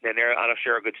I'll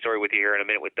share a good story with you here in a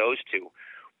minute with those two.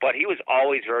 But he was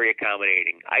always very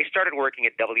accommodating. I started working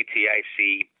at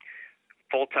WTIC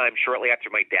full-time shortly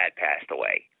after my dad passed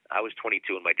away. I was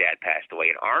 22 when my dad passed away.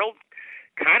 And Arnold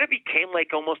kind of became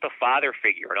like almost a father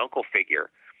figure, an uncle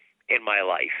figure in my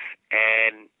life.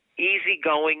 And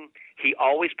easygoing, he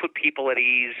always put people at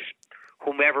ease,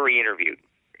 whomever he interviewed,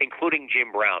 including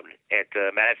Jim Brown at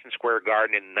Madison Square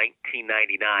Garden in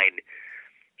 1999.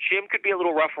 Jim could be a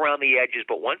little rough around the edges,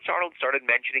 but once Arnold started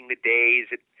mentioning the days,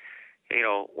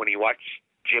 when he watched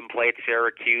Jim play at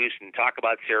Syracuse and talk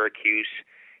about Syracuse,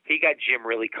 he got Jim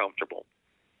really comfortable.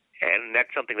 And that's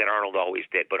something that Arnold always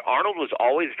did. But Arnold was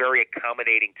always very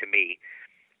accommodating to me.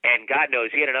 And God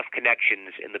knows he had enough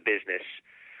connections in the business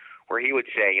where he would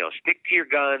say, stick to your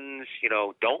guns,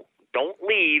 don't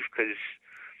leave because,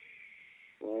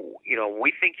 we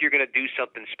think you're going to do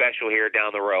something special here down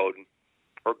the road.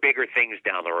 Or bigger things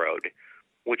down the road,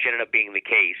 which ended up being the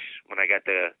case when I got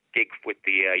the gig with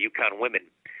the UConn women.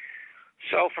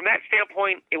 So from that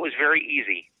standpoint, it was very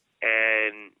easy.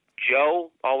 And Joe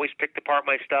always picked apart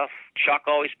my stuff. Chuck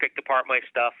always picked apart my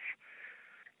stuff.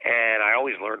 and I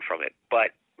always learn from it.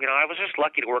 But, I was just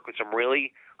lucky to work with some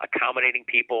really accommodating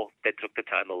people that took the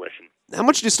time to listen. How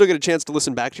much do you still get a chance to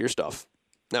listen back to your stuff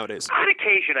nowadays? On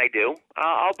occasion, I do.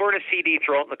 I'll burn a CD,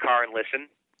 throw it in the car, and listen.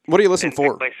 What do you listen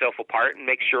for? Pick myself apart and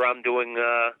make sure I'm doing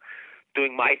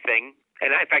my thing.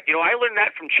 And in fact, I learned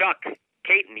that from Chuck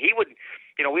Caton. He would,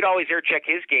 we'd always air check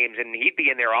his games, and he'd be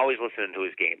in there always listening to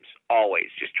his games,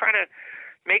 always. Just trying to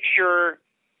make sure,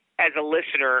 as a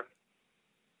listener,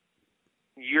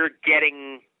 you're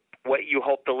getting what you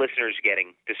hope the listener's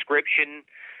getting. Description,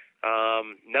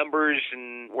 numbers,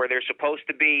 and where they're supposed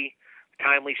to be,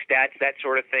 timely stats, that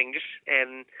sort of thing. Just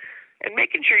and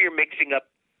making sure you're mixing up,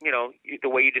 the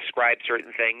way you describe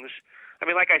certain things. I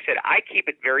mean, like I said, I keep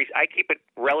it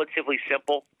relatively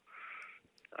simple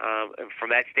from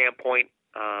that standpoint.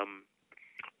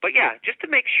 But yeah, just to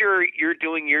make sure you're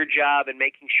doing your job and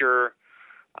making sure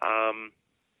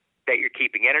that you're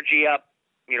keeping energy up,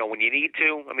 when you need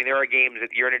to. I mean, there are games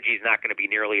that your energy is not going to be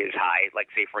nearly as high. Like,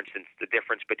 say, for instance, the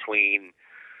difference between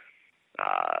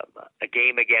a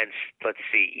game against, let's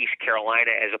see, East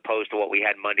Carolina as opposed to what we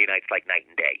had Monday nights, like night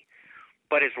and day.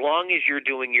 But as long as you're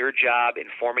doing your job,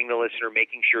 informing the listener,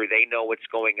 making sure they know what's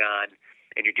going on,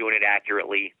 and you're doing it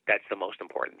accurately, that's the most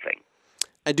important thing.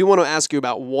 I do want to ask you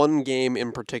about one game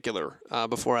in particular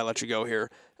before I let you go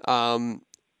here. And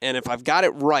if I've got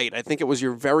it right, I think it was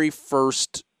your very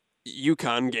first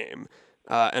UConn game.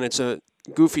 And it's a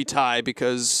goofy tie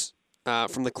because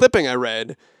from the clipping I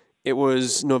read, it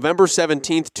was November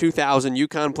 17th, 2000.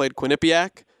 UConn played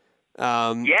Quinnipiac.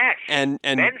 Yes, and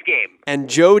men's game. And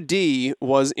Joe D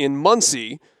was in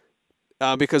Muncie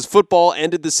because football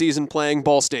ended the season playing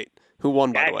Ball State, who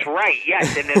won, by the way. That's right,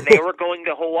 yes. And then they were going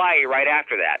to Hawaii right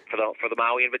after that for the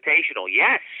Maui Invitational,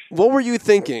 yes. What were you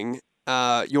thinking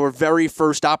your very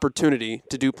first opportunity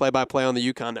to do play-by-play on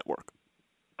the UConn network?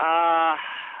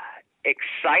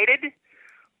 Excited,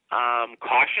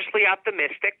 cautiously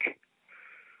optimistic.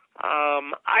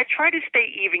 I try to stay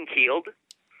even-keeled.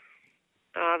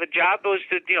 The job was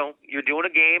to, you're doing a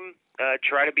game,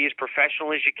 try to be as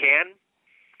professional as you can.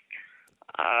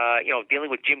 Dealing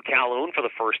with Jim Calhoun for the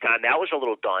first time, that was a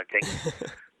little daunting,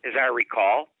 as I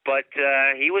recall. But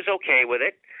he was okay with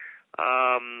it.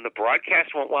 The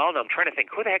broadcast went well, and I'm trying to think,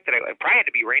 who the heck did I probably had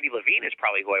to be Randy Levine is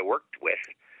probably who I worked with.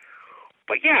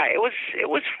 But yeah, it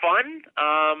was fun.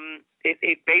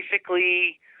 It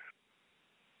basically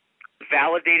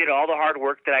validated all the hard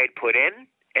work that I had put in,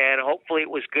 and hopefully it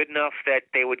was good enough that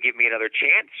they would give me another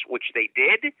chance, which they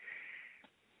did.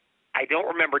 I don't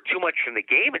remember too much from the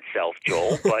game itself,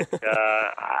 Joel, but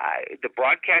the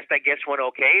broadcast, I guess, went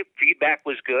okay. Feedback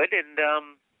was good, and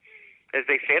as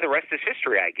they say, the rest is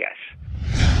history, I guess.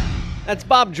 That's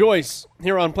Bob Joyce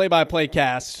here on Play by Play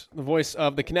Cast, the voice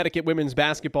of the Connecticut women's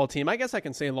basketball team. I guess I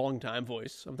can say longtime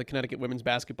voice of the Connecticut women's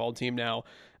basketball team now,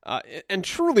 and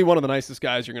truly one of the nicest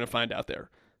guys you're going to find out there.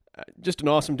 Just an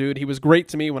awesome dude. He was great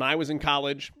to me when I was in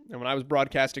college and when I was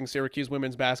broadcasting Syracuse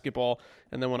women's basketball,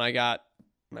 and then when I got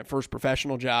my first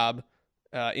professional job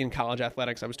in college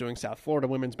athletics, I was doing South Florida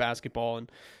women's basketball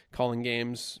and calling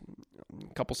games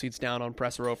a couple seats down on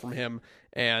Presser Row from him,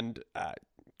 and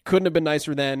couldn't have been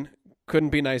nicer then. Couldn't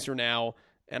be nicer now,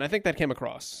 and I think that came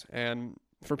across. And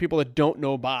for people that don't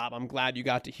know Bob, I'm glad you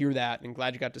got to hear that and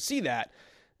glad you got to see that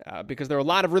because there are a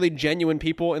lot of really genuine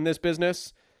people in this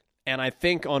business, and I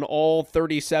think on all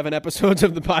 37 episodes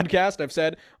of the podcast, I've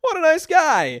said, what a nice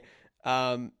guy.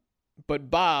 But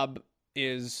Bob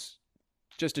is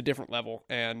just a different level,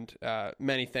 and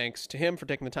many thanks to him for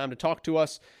taking the time to talk to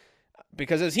us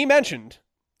because, as he mentioned,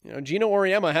 Gino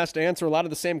Auriemma has to answer a lot of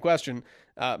the same question.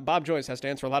 Bob Joyce has to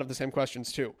answer a lot of the same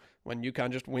questions, too, when UConn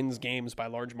just wins games by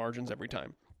large margins every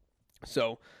time.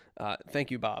 So, thank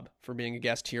you, Bob, for being a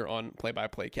guest here on Play by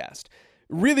Play Cast.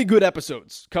 Really good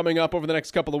episodes coming up over the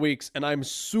next couple of weeks, and I'm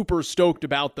super stoked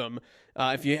about them.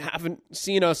 If you haven't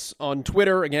seen us on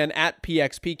Twitter, again, at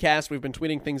PXPcast, we've been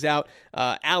tweeting things out.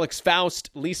 Alex Faust,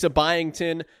 Lisa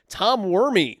Byington, Tom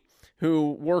Wormy,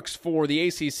 who works for the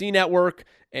ACC Network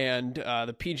and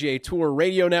the PGA Tour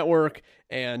Radio Network,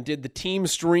 and did the Team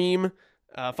Stream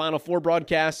Final Four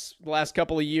broadcasts the last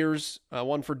couple of years,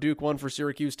 one for Duke, one for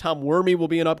Syracuse. Tom Wormy will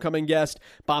be an upcoming guest.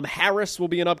 Bob Harris will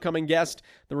be an upcoming guest,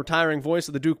 the retiring voice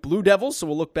of the Duke Blue Devils, so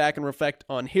we'll look back and reflect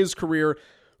on his career.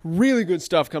 Really good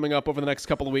stuff coming up over the next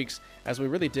couple of weeks as we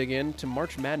really dig into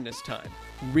March Madness time.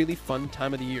 Really fun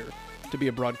time of the year to be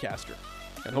a broadcaster.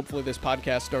 And hopefully this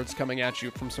podcast starts coming at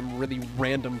you from some really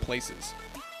random places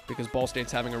because Ball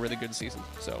State's having a really good season.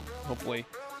 So hopefully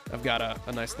I've got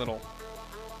a nice little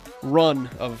run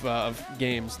of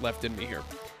games left in me here.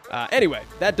 Anyway,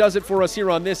 that does it for us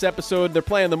here on this episode. They're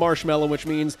playing the marshmallow, which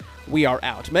means we are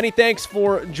out. Many thanks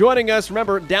for joining us.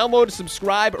 Remember, download,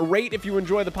 subscribe, rate if you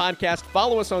enjoy the podcast,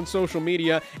 follow us on social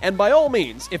media, and by all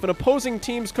means, if an opposing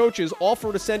team's coaches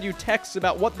offer to send you texts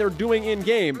about what they're doing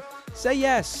in-game, say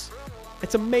yes.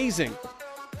 It's amazing.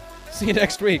 See you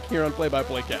next week here on Play by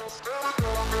Play Cast.